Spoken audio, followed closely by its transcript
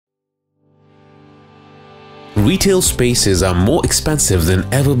retail spaces are more expensive than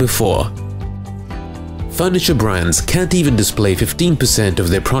ever before. Furniture brands can't even display 15% of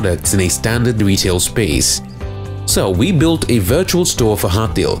their products in a standard retail space. So we built a virtual store for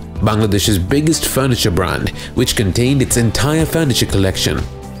HATIL, Bangladesh's biggest furniture brand, which contained its entire furniture collection.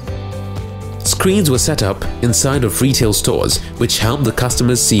 Screens were set up inside of retail stores, which helped the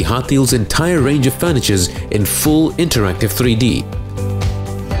customers see HATIL's entire range of furnitures in full interactive 3D.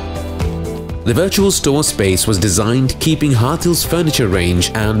 The virtual store space was designed keeping HATIL's furniture range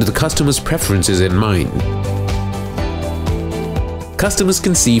and the customer's preferences in mind. Customers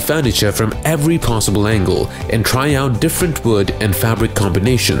can see furniture from every possible angle and try out different wood and fabric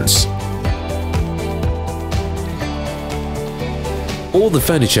combinations. All the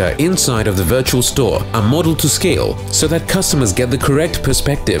furniture inside of the virtual store are modeled to scale so that customers get the correct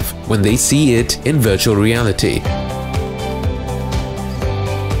perspective when they see it in virtual reality.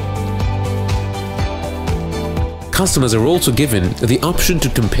 Customers are also given the option to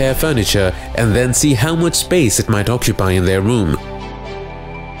compare furniture and then see how much space it might occupy in their room.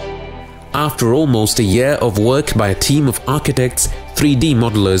 After almost a year of work by a team of architects, 3D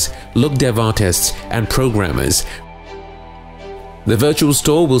modelers, look dev artists, and programmers, the virtual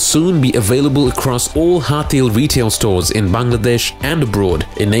store will soon be available across all HATIL retail stores in Bangladesh and abroad,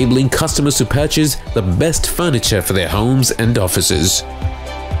 enabling customers to purchase the best furniture for their homes and offices.